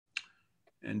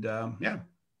And yeah.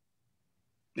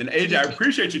 And AJ, I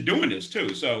appreciate you doing this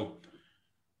too. So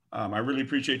I really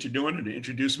appreciate you doing it to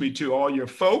introduce me to all your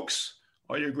folks,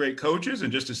 all your great coaches.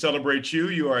 And just to celebrate you,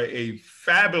 you are a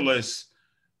fabulous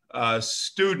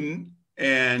student,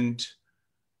 and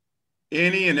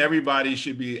any and everybody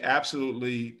should be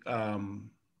absolutely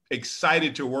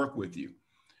excited to work with you.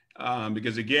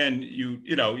 Because again,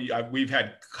 we've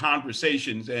had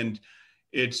conversations, and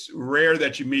it's rare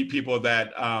that you meet people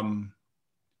that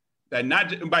that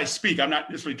not by speak, I'm not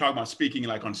necessarily talking about speaking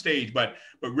like on stage, but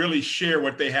really share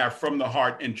what they have from the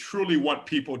heart and truly want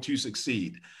people to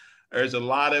succeed. There's a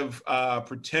lot of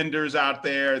pretenders out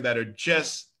there that are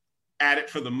just at it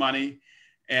for the money.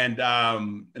 And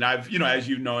I've, as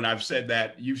you know, and I've said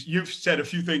that you've said a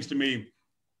few things to me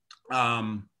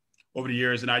over the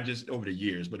years, and over the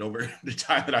years, but over the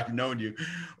time that I've known you,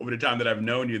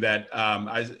 that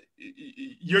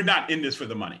you're not in this for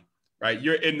the money, right?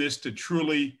 You're in this to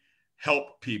truly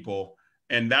help people.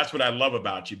 And that's what I love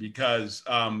about you, because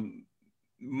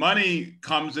money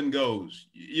comes and goes,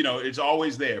 it's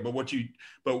always there, but what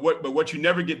you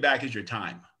never get back is your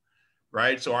time,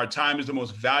 right? So our time is the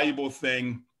most valuable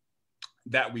thing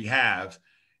that we have.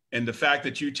 And the fact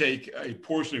that you take a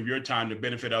portion of your time to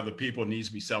benefit other people needs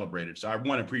to be celebrated. So I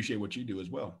want to appreciate what you do as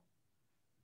well.